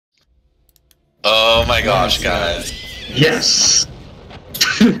Oh my gosh, guys. Yes!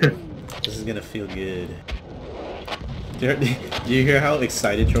 This is gonna feel good. Do you hear how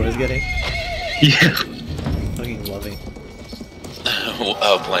excited Troy is getting? Yeah. Fucking loving.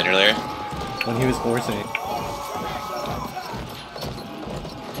 Oh, blinder there. When he was horsing.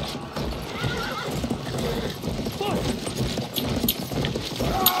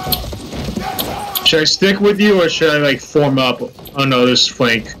 Should I stick with you or should I like form up? Oh no, there's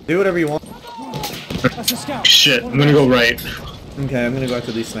flank. Do whatever you want. Shit, I'm gonna go right. Okay, I'm gonna go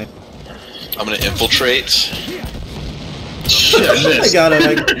after these snipers. I'm gonna infiltrate. Shit, I I missed. got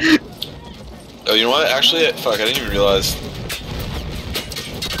him. Oh, you know what? Actually, fuck, I didn't even realize.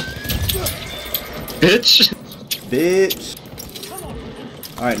 Bitch! Bitch.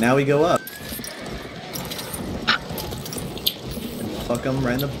 Alright, now we go up. And fuck them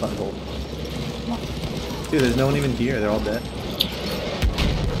right in the butthole. Dude, there's no one even here. They're all dead.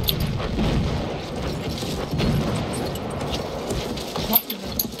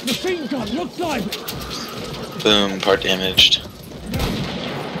 Machine gun, look live! Boom, part damaged.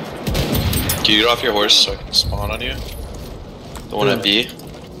 Can you get off your horse so I can spawn on you? The one at B?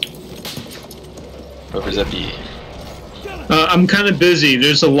 Whoever's at B. I'm kind of busy.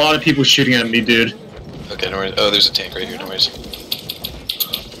 There's a lot of people shooting at me, dude. Okay, no worries. Oh, there's a tank right here, no worries.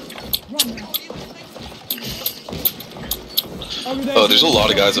 Oh, there's a lot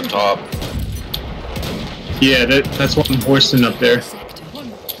of guys up top. Yeah, that's what I'm horsing up there.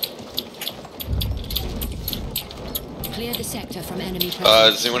 Clear the sector from enemy presence.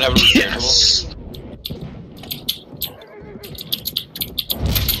 Does anyone have a repair tool? Yes!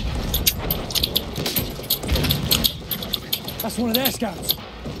 That's one of their scouts.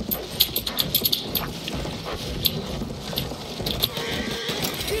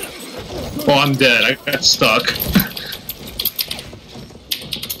 Oh, I'm dead. I got stuck.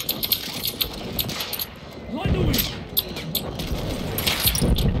 Light the wing.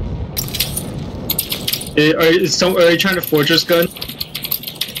 Are you trying to fortress gun?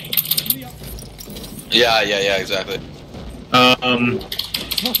 Yeah, exactly.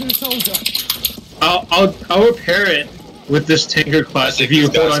 Spotted a soldier. I'll repair it with this tanker class if you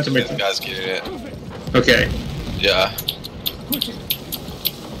hold on to my. guys getting it. Okay. Yeah. Push it.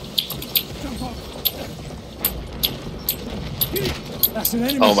 Jump up. That's an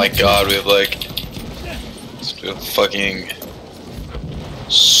enemy. Oh my sector. god, we have fucking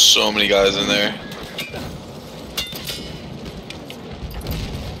so many guys in there.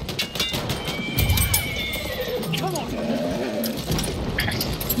 Come on.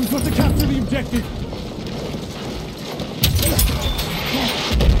 We've got to capture the objective.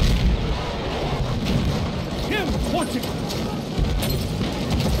 Him, watch it.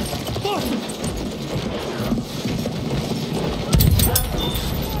 Boston.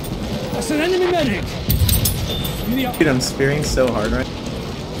 That's an enemy medic. Dude, I'm spearing so hard right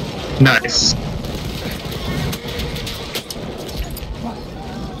now. Nice.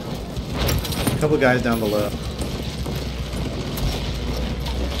 A couple guys down below.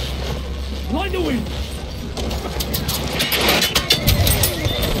 Light the wing.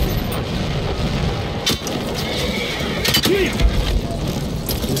 Clear.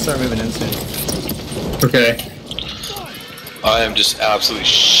 We'll start moving in soon. Okay. I am just absolutely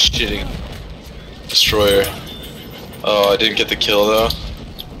shitting. Destroyer. Oh, I didn't get the kill though.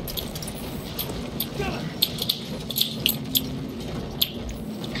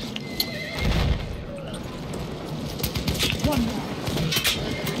 One more.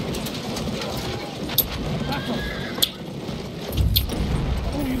 Back up.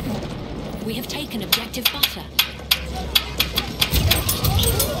 Oh, you go. We have taken objective butter.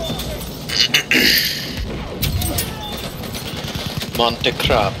 Monte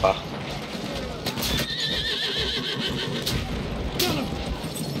Crapa.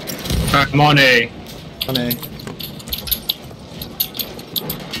 I'm on A. On A.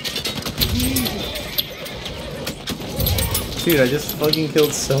 Dude, I just fucking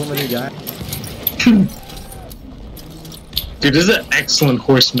killed so many guys. Dude, this is an excellent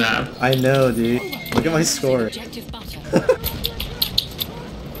horse map. I know, dude. Look at my score. Objective butter.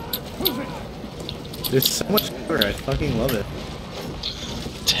 There's so much score. I fucking love it.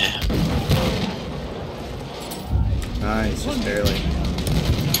 Damn. Nice, just barely.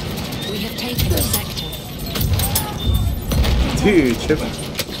 We have taken the sector. Dude, triple.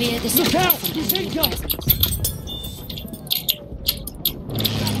 Clear the Look sector out! from Machine enemy gun! presence.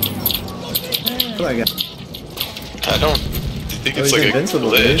 What I got? I don't think Oh, it's he's like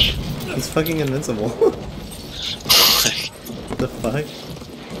invincible, a glitch. dude. He's fucking invincible. What the fuck?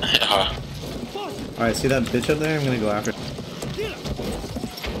 Yeah. Alright, see that bitch up there? I'm gonna go after her.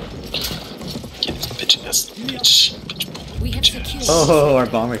 bitch. We have secured. Oh, our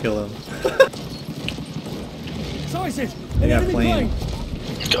bomber killed him. Sighted! They got Enemy plane.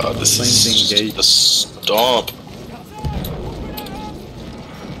 God, this Plane's is just engaged. a stomp.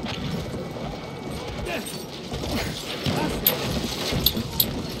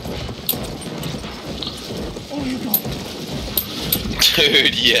 All you got.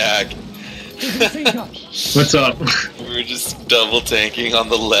 Dude, yeah. Here's the sinker. What's up? We were just double tanking on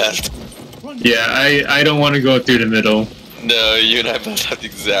the left. Run. Yeah, I don't want to go through the middle. No, you and I both have the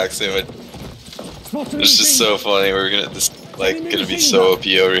exact same. Spotted It's just so funny. We're gonna gonna be so OP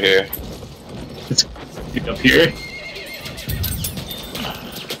over here. It's up here.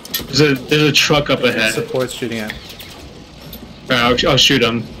 There's a truck up ahead. Support's shooting at. I'll shoot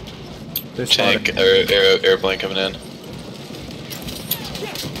him. They're Tank, spotted. airplane coming in.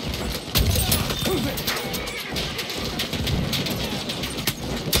 Move it.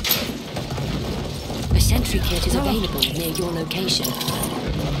 A sentry kit is available near your location.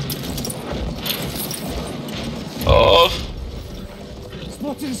 Oh,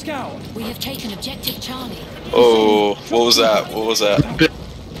 Spotted a scout. We have taken objective Charlie. oh, what was that? What was that?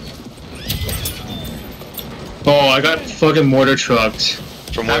 Oh, I got fucking mortar trucked.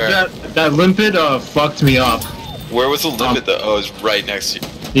 From where? That limpet fucked me up. Where was the limit though? Oh, it was right next to you.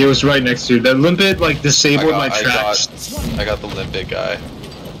 He was right next to you. That limpet like disabled my tracks. I got the limpet guy.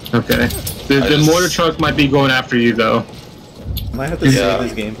 Okay. The just- mortar truck might be going after you though. Might have to Yeah. save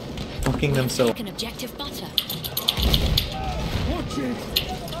this game. Fucking them so. Taken objective butter. Watch it.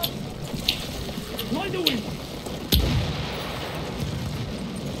 Line the wind.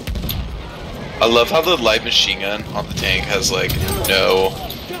 I love how the light machine gun on the tank has like no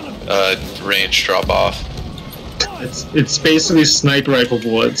range drop off. It's basically sniper rifle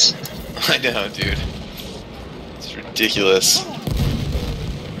bullets. I know, dude. It's ridiculous.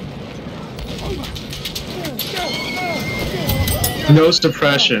 No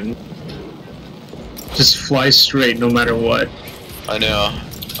suppression. Just fly straight no matter what. I know.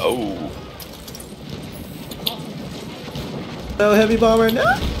 Oh. No heavy bomber, no!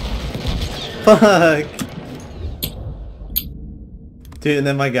 Fuck! Dude, and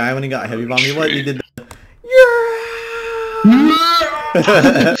then my guy, when he got heavy bombed, what? He did the...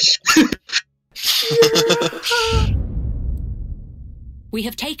 We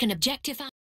have taken objective.